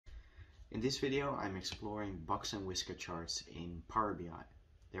In this video, I'm exploring Box and Whisker charts in Power BI.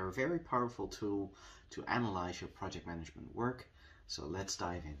 They're a very powerful tool to analyze your project management work, so let's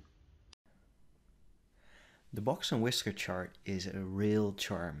dive in. The Box and Whisker chart is a real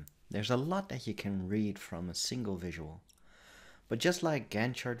charm. There's a lot that you can read from a single visual. But just like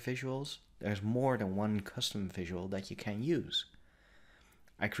Gantt chart visuals, there's more than one custom visual that you can use.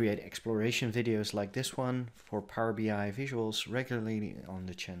 I create exploration videos like this one for Power BI visuals regularly on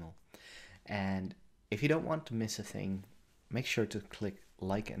the channel. And if you don't want to miss a thing, make sure to click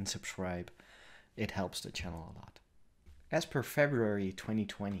like and subscribe. It helps the channel a lot. As per February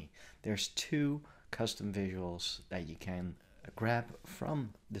 2020, there's two custom visuals that you can grab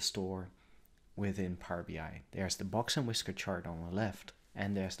from the store within Power BI. There's the Box and Whisker chart on the left,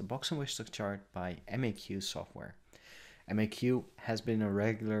 and there's the Box and Whisker chart by MAQ software. MAQ has been a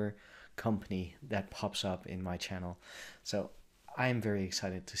regular company that pops up in my channel, so I'm very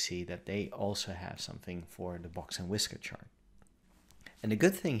excited to see that they also have something for the Box and Whisker chart. And the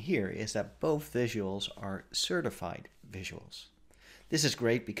good thing here is that both visuals are certified visuals. This is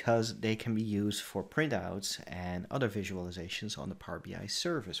great because they can be used for printouts and other visualizations on the Power BI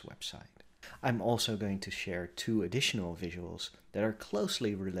service website. I'm also going to share two additional visuals that are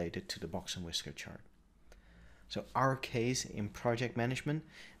closely related to the Box and Whisker chart. So our case in project management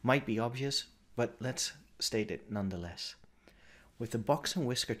might be obvious, but let's state it nonetheless. With the Box and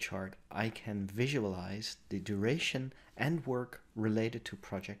Whisker chart, I can visualize the duration and work related to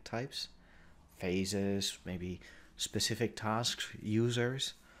project types, phases, maybe specific tasks,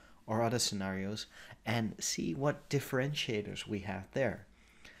 users, or other scenarios, and see what differentiators we have there.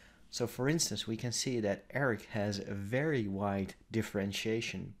 So for instance, we can see that Eric has a very wide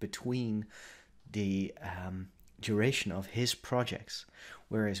differentiation between the duration of his projects,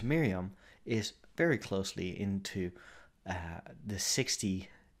 whereas Miriam is very closely into the 60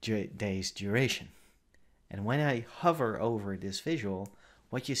 days duration. And when I hover over this visual,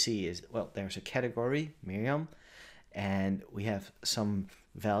 what you see is, well, there's a category, Miriam, and we have some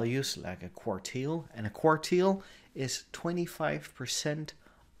values like a quartile, and a quartile is 25%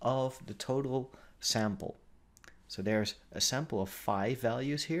 of the total sample. So there's a sample of 5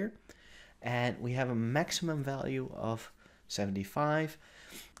 values here, and we have a maximum value of 75.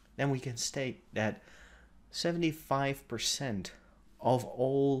 Then we can state that 75% of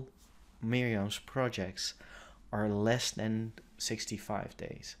all Miriam's projects are less than 65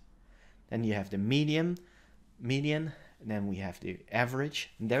 days. Then you have the median, and then we have the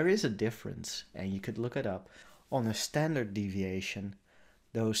average. There is a difference, and you could look it up. On a standard deviation,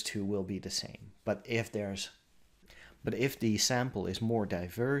 those two will be the same. But if the sample is more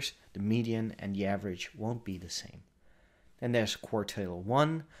diverse, the median and the average won't be the same. Then there's quartile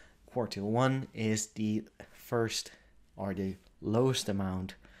 1. Quartile 1 is the first or the lowest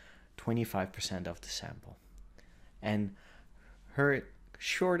amount, 25% of the sample. And her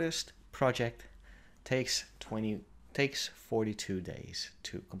shortest project takes 42 days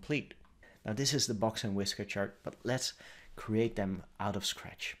to complete. Now this is the Box and Whisker chart, but let's create them out of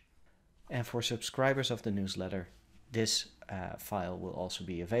scratch. And for subscribers of the newsletter, this file will also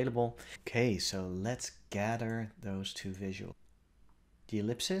be available. Okay, so let's gather those two visuals. The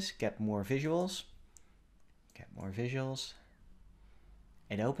ellipsis, get more visuals. Get more visuals.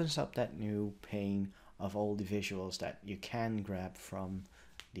 It opens up that new pane of all the visuals that you can grab from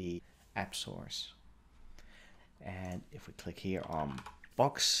the app source. And if we click here on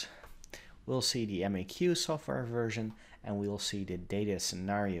Box, we'll see the MAQ software version, and we'll see the data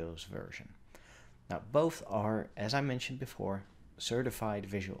scenarios version. Now both are, as I mentioned before, certified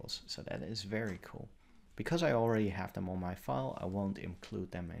visuals, so that is very cool. Because I already have them on my file, I won't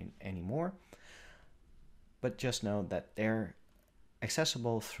include them anymore. But just know that they're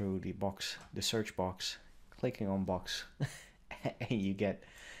accessible through the search box, clicking on Box, and you get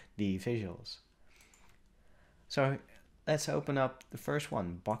the visuals. So let's open up the first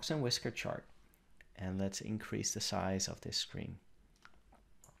one, Box and Whisker chart, and let's increase the size of this screen.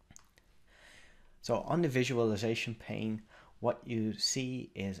 So on the visualization pane, what you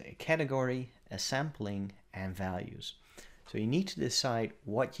see is a category, a sampling, and values. So you need to decide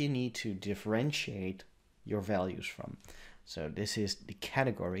what you need to differentiate your values from. So this is the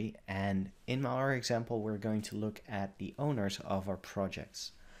category, and in our example, we're going to look at the owners of our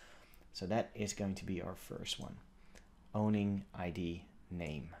projects. So that is going to be our first one, owning ID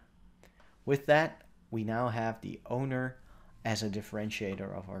name. With that, we now have the owner as a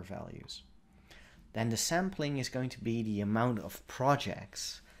differentiator of our values. Then the sampling is going to be the amount of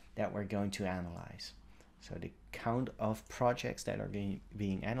projects that we're going to analyze. So the count of projects that are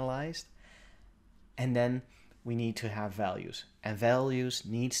being analyzed. And then we need to have values, and values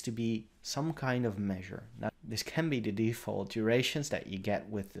needs to be some kind of measure. Now, this can be the default durations that you get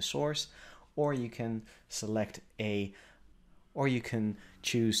with the source, or you can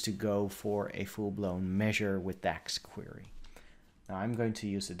choose to go for a full-blown measure with DAX query. Now I'm going to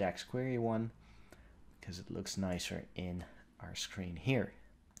use the DAX query one because it looks nicer in our screen here.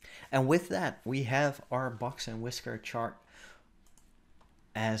 And with that, we have our Box and Whisker chart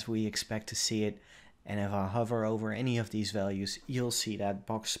as we expect to see it. And if I hover over any of these values, you'll see that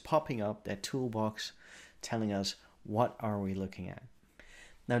box popping up, that toolbox telling us what are we looking at.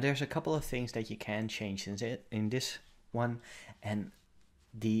 Now there's a couple of things that you can change in this one, and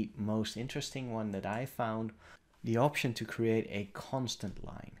the most interesting one that I found, the option to create a constant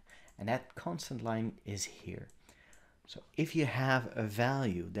line, and that constant line is here. So if you have a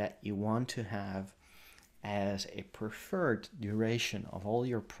value that you want to have as a preferred duration of all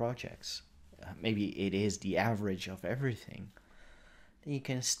your projects, maybe it is the average of everything, then you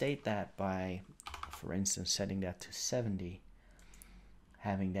can state that by, for instance, setting that to 70,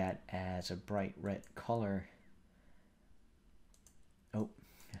 having that as a bright red color.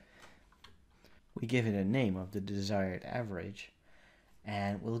 We give it a name of the desired average,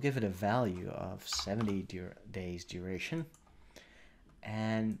 and we'll give it a value of 70 days duration.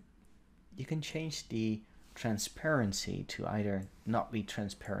 And you can change the transparency to either not be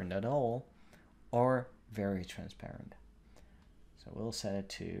transparent at all or very transparent. So we'll set it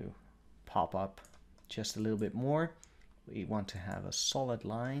to pop up just a little bit more. We want to have a solid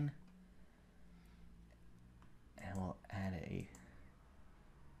line, and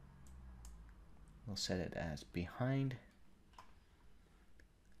we'll set it as behind.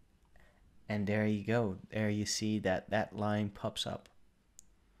 And there you go. There you see that line pops up.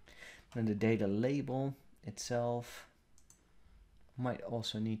 And the data label itself might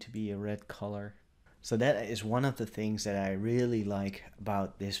also need to be a red color. So that is one of the things that I really like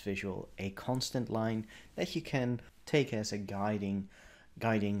about this visual, a constant line that you can take as a guiding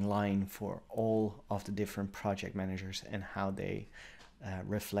line for all of the different project managers and how they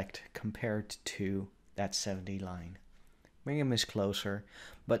reflect compared to that 70 line. Miriam is closer,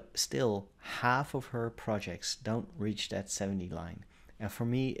 but still half of her projects don't reach that 70 line. And for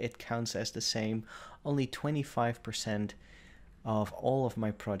me, it counts as the same. Only 25% of all of my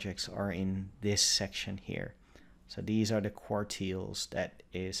projects are in this section here. So these are the quartiles that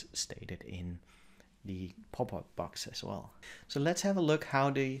is stated in the pop-up box as well. So let's have a look how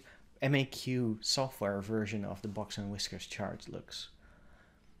the MAQ software version of the Box and Whiskers chart looks.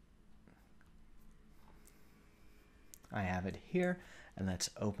 I have it here, and let's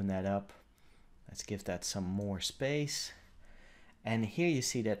open that up. Let's give that some more space. And here you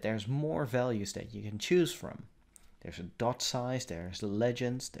see that there's more values that you can choose from. There's a dot size, there's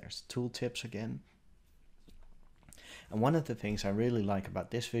legends, there's tooltips again. And one of the things I really like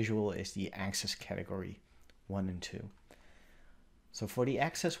about this visual is the axis category 1 and 2. So for the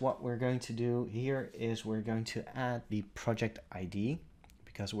axis, what we're going to do here is we're going to add the project ID,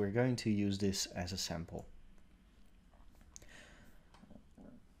 because we're going to use this as a sample.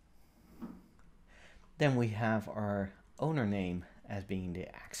 Then we have our owner name as being the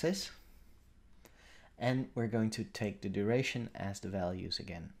axis, and we're going to take the duration as the values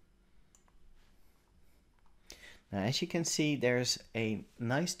again. Now, as you can see, there's a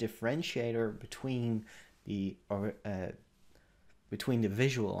nice differentiator between the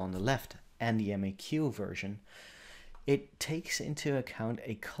visual on the left and the MAQ version. It takes into account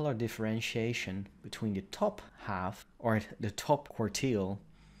a color differentiation between the top half, or the top quartile,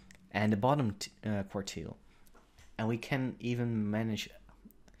 and the bottom quartile. And we can even manage,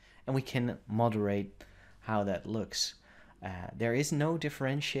 and we can moderate how that looks. There is no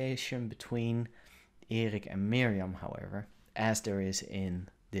differentiation between Erik and Miriam, however, as there is in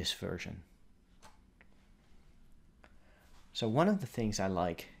this version. So one of the things I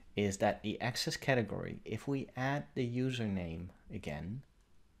like is that the access category, if we add the username again,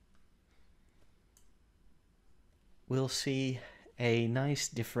 we'll see a nice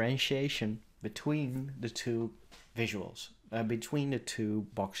differentiation between the two visuals, between the two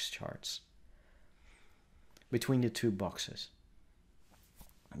box charts, between the two boxes.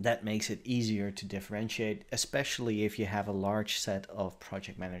 That makes it easier to differentiate, especially if you have a large set of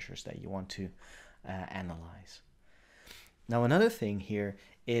project managers that you want to analyze. Now, another thing here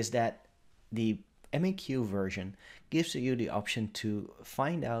is that the MAQ version gives you the option to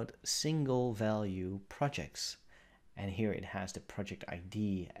find out single value projects. And here it has the project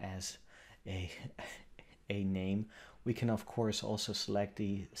ID as a name. We can of course also select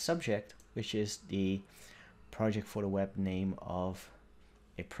the subject, which is the project for the web name of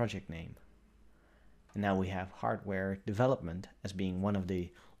a project name. And now we have hardware development as being one of the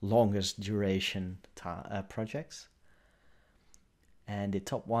longest duration projects. And the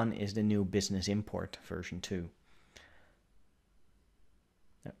top one is the new business import version 2.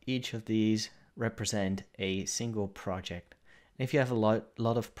 Now, each of these represent a single project. If you have a lot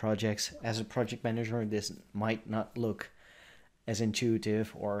of projects, as a project manager, this might not look as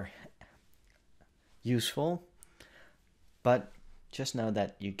intuitive or useful, but just know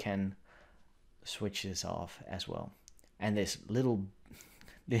that you can switch this off as well. And this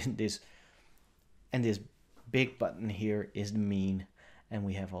big button here is the mean, and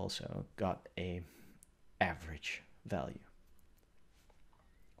we have also got a average value,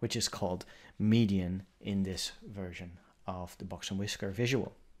 which is called median in this version of the Box and Whisker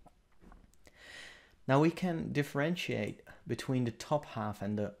visual. Now we can differentiate between the top half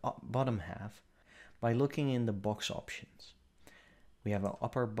and the bottom half by looking in the box options. We have an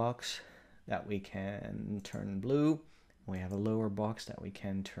upper box that we can turn blue. We have a lower box that we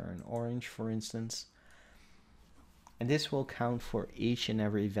can turn orange, for instance. And this will count for each and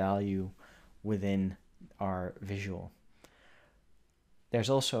every value within our visual. There's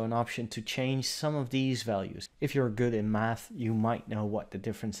also an option to change some of these values. If you're good in math, you might know what the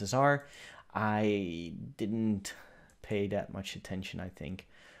differences are. I didn't pay that much attention, I think,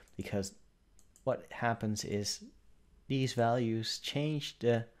 because what happens is these values change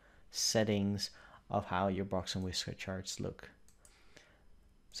the settings of how your Box and Whisker charts look.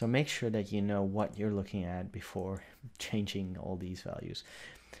 So make sure that you know what you're looking at before changing all these values.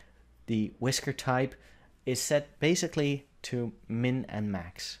 The whisker type is set basically to min and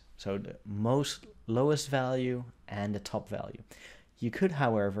max, so the lowest value and the top value. You could,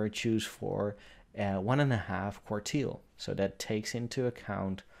 however, choose for 1.5 quartile, so that takes into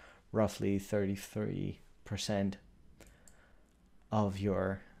account roughly 33% of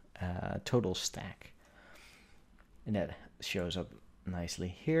your total stack, and that shows up nicely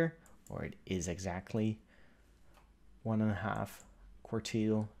here, or it is exactly 1.5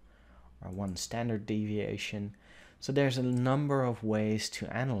 quartile or 1 standard deviation. So there's a number of ways to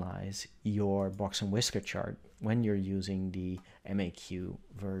analyze your Box and Whisker chart when you're using the MAQ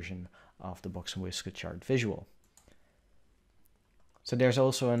version of the Box and Whisker chart visual. So there's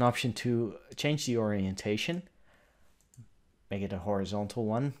also an option to change the orientation, make it a horizontal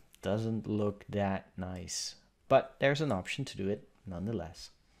one. Doesn't look that nice, but there's an option to do it nonetheless.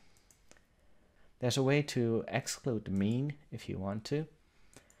 There's a way to exclude the mean if you want to.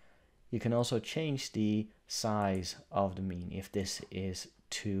 You can also change the size of the mean if this is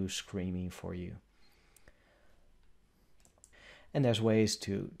too screaming for you. And there's ways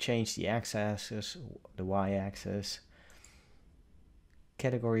to change the x-axis, the y-axis.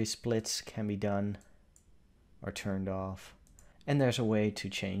 Category splits can be done or turned off. And there's a way to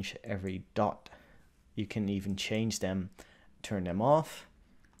change every dot. You can even change them, turn them off,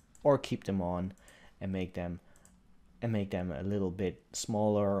 or keep them on and make them a little bit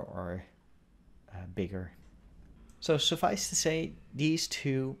smaller or bigger. So suffice to say, these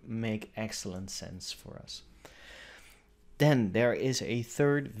two make excellent sense for us. Then there is a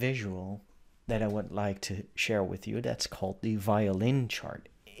third visual that I would like to share with you that's called the Violin chart.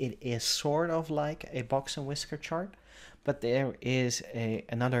 It is sort of like a Box and Whisker chart, but there is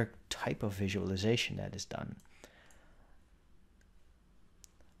another type of visualization that is done.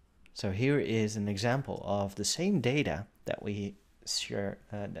 So here is an example of the same data that we've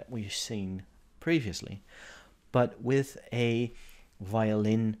seen previously, but with a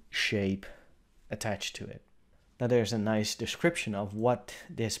violin shape attached to it. Now there's a nice description of what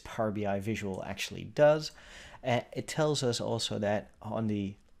this Power BI visual actually does. It tells us also that on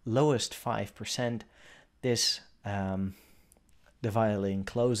the lowest 5%, the violin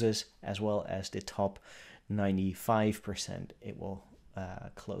closes, as well as the top 95% it will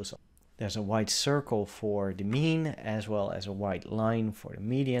close. There's a white circle for the mean, as well as a white line for the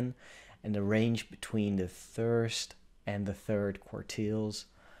median, and the range between the first and the third quartiles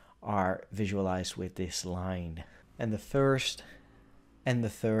are visualized with this line. And the first and the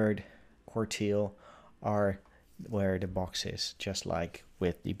third quartile are where the box is, just like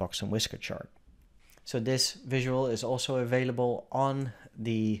with the Box and Whisker chart. So this visual is also available on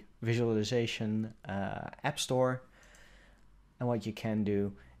the visualization app store. And what you can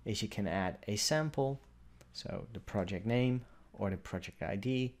do is you can add a sample, so the project name or the project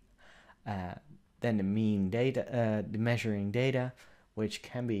ID, then the mean data, the measuring data, which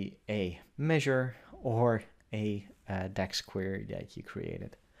can be a measure or a DAX query that you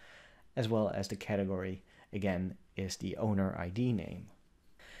created, as well as the category, again, is the owner ID name.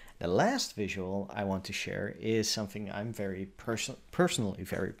 The last visual I want to share is something I'm very personally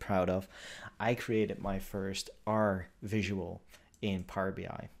very proud of. I created my first R visual in Power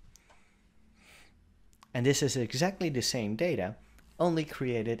BI. And this is exactly the same data, only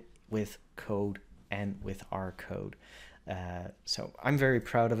created with code and with R code. So I'm very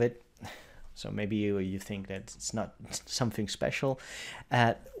proud of it. So maybe you think that it's not something special.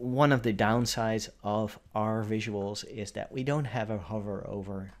 One of the downsides of our visuals is that we don't have a hover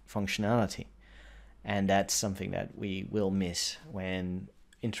over functionality. And that's something that we will miss when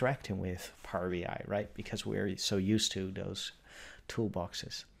interacting with Power BI, right? Because we're so used to those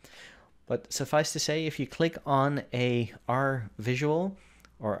toolboxes. But suffice to say, if you click on a R visual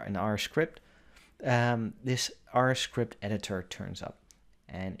or an R script, this R script editor turns up.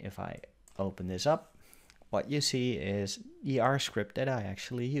 And if I open this up, what you see is the R script that I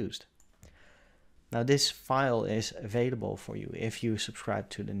actually used. Now this file is available for you if you subscribe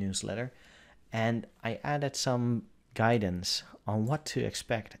to the newsletter, and I added some guidance on what to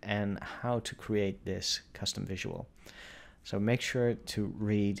expect and how to create this custom visual. So make sure to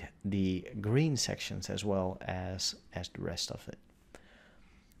read the green sections as well as the rest of it.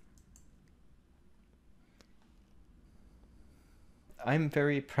 I'm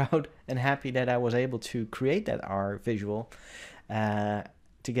very proud and happy that I was able to create that R visual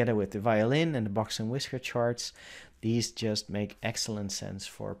together with the Violin and the Box and Whisker charts. These just make excellent sense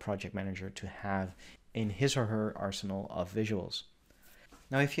for a project manager to have in his or her arsenal of visuals.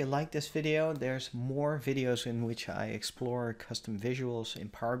 Now, if you like this video, there's more videos in which I explore custom visuals in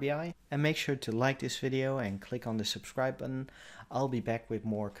Power BI. And make sure to like this video and click on the subscribe button. I'll be back with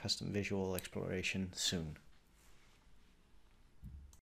more custom visual exploration soon.